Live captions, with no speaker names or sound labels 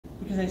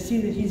because I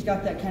see that he's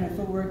got that kind of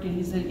footwork and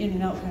he's an in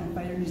and out kind of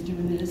fighter. He's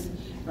doing this,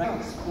 right?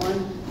 One,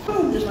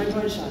 boom, there's my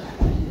groin shot.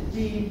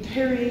 The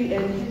parry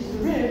and hit to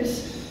the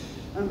ribs,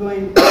 I'm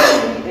going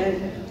parry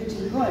and hit to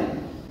the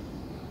groin.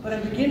 But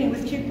I'm beginning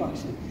with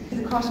kickboxing.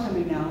 The cross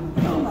coming down,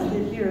 boom, I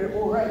hit here,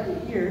 or I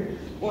hit here,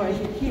 or I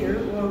hit here,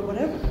 or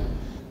whatever.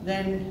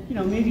 Then, you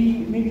know, maybe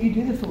you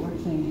do the footwork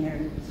thing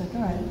here. It's like,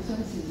 all right, so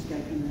I see this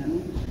guy coming at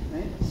me,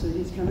 right? So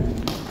he's coming,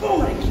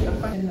 boom, I kick,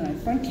 and then I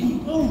front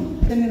kick, boom,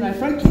 and then I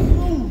front kick,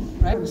 boom,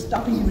 right? I'm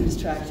stopping him in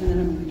his tracks, and then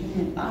I'm getting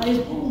him eyes,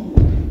 boom,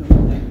 go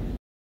from there.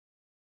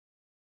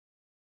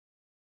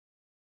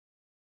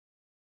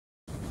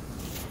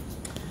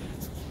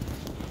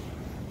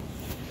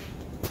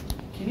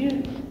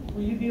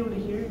 Will you be able to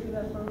hear it through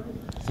that forward?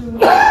 So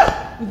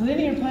with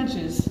linear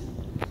punches,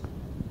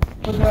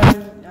 whether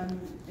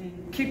I'm in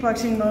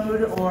kickboxing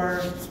mode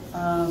or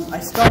I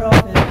start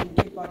off in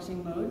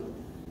kickboxing mode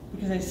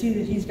because I see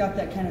that he's got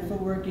that kind of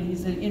footwork and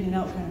he's an in and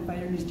out kind of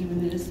fighter and he's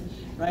doing this,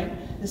 right?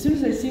 As soon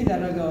as I see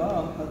that, I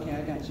go, oh, okay,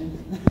 I got you.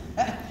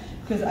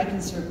 Because I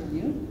can circle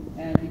you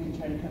and you can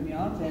try to cut me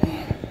off.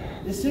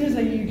 And as soon as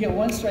you get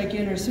one strike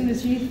in, or as soon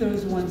as he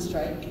throws one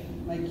strike,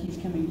 like he's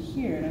coming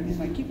here, and I'm in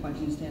my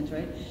kickboxing stance,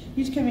 right?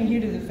 He's coming here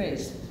to the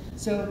face.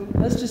 So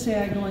let's just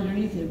say I go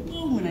underneath it,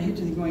 boom, and I hit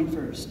to the groin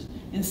first.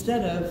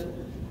 Instead of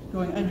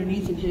going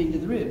underneath and hitting to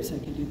the ribs, I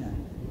can do that,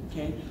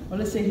 okay? Or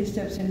let's say he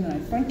steps in and I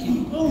front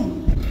kick,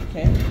 boom,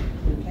 okay?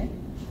 Okay?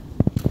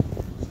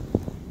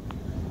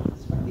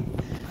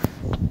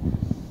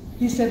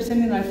 He steps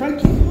in and I front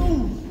kick,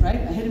 boom, right?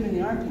 I hit him in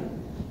the armpit,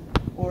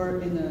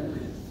 or in the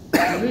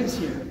ribs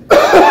here.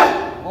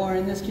 Or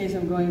in this case,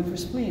 I'm going for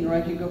spleen, or I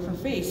could go for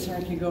face, or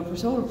I could go for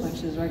solar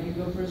plexus, or I could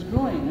go for his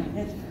groin.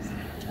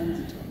 Tons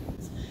of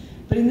targets.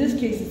 But in this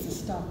case, it's a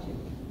stop kick,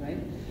 right?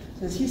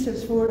 So as he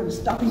steps forward, I'm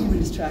stopping him in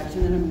his tracks,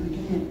 and then I'm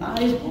getting him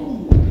eyes,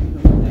 boom, go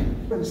from there.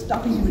 I'm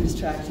stopping him in his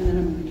tracks, and then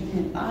I'm getting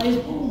him eyes,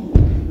 boom,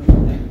 go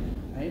from there,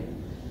 right?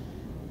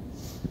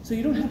 So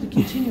you don't have to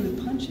continue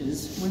with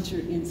punches once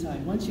you're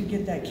inside. Once you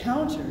get that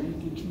counter, you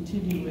can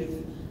continue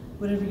with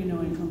whatever you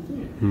know in Kung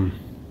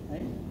Fu,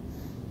 right?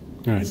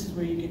 Right. This is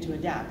where you get to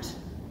adapt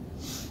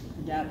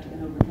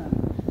and overcome.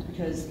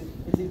 Because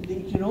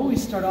you can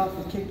always start off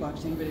with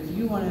kickboxing, but if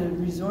you want to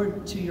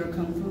resort to your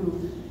Kung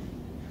Fu,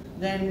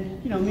 then,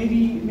 you know, maybe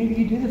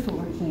you do the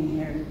footwork thing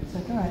here. It's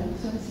like, all right,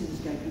 so I see this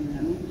guy coming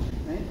at me,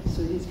 right?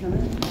 So he's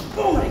coming,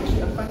 boom, I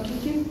front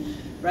kick him,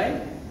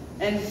 right?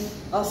 And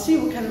I'll see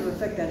what kind of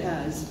effect that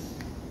has.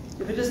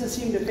 If it doesn't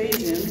seem to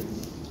faze him,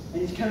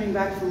 and he's coming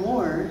back for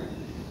more,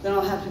 then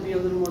I'll have to be a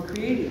little more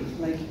creative.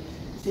 Like,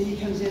 say he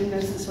comes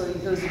in, so he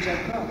throws the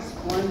jet cross.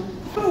 One,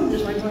 boom,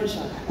 there's my groin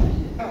shot.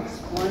 Cross.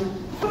 One,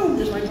 boom,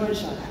 there's my groin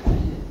shot.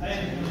 I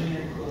didn't really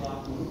hear cool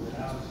off but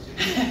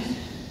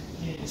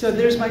so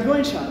there's my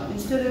groin shot.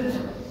 Instead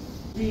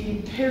of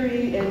the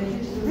parry and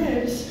hit to the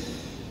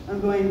ribs, I'm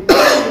going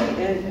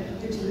parry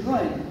and hit to the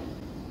groin.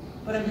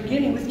 But I'm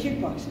beginning with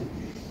kickboxing,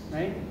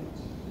 right?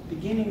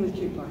 Beginning with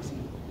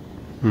kickboxing.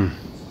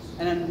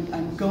 And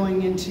I'm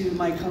going into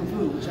my Kung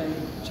Fu, which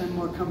I'm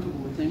more comfortable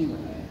with anyway.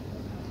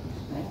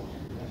 Right?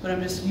 But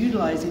I'm just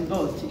utilizing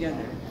both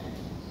together.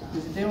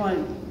 Because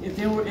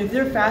if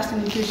they're fast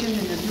and efficient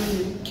and they're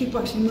doing the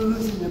kickboxing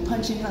moves and they're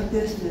punching like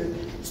this and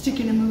they're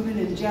sticking and moving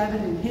and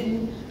jabbing and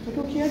hitting, like,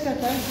 okay, I got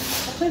that.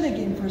 I'll play that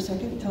game for a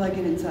second until I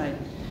get inside.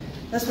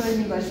 That's what I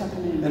mean by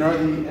sucking in. And are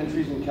the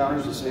entries and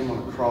counters the same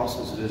on a cross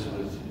as it is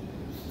with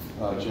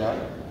jab?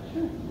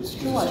 Sure. It's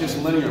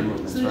just linear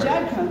movements, So the right?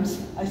 jab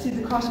comes, I see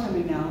the cross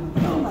coming down,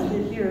 boom, I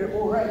hit here,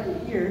 or I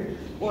hit here,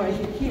 or I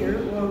hit here,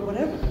 or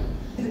whatever.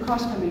 The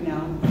cross coming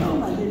down,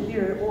 boom, I hit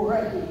here, or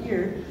I hit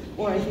here,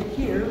 or I hit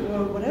here,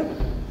 or whatever,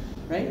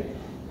 right?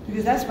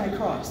 Because that's my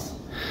cross.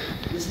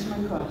 This is my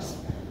cross.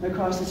 My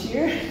cross is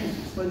here,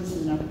 or this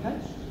is an uppercut,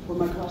 or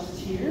my cross is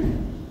here,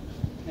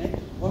 okay?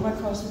 Or my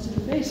cross is to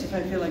the face if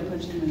I feel like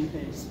punching him in the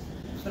face.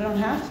 But I don't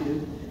have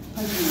to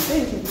punch him in the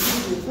face if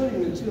it's either the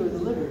footing or two or the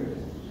liver,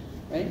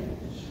 right?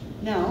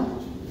 Now,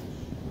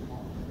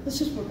 let's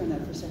just work on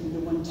that for a second, the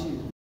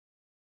 1-2.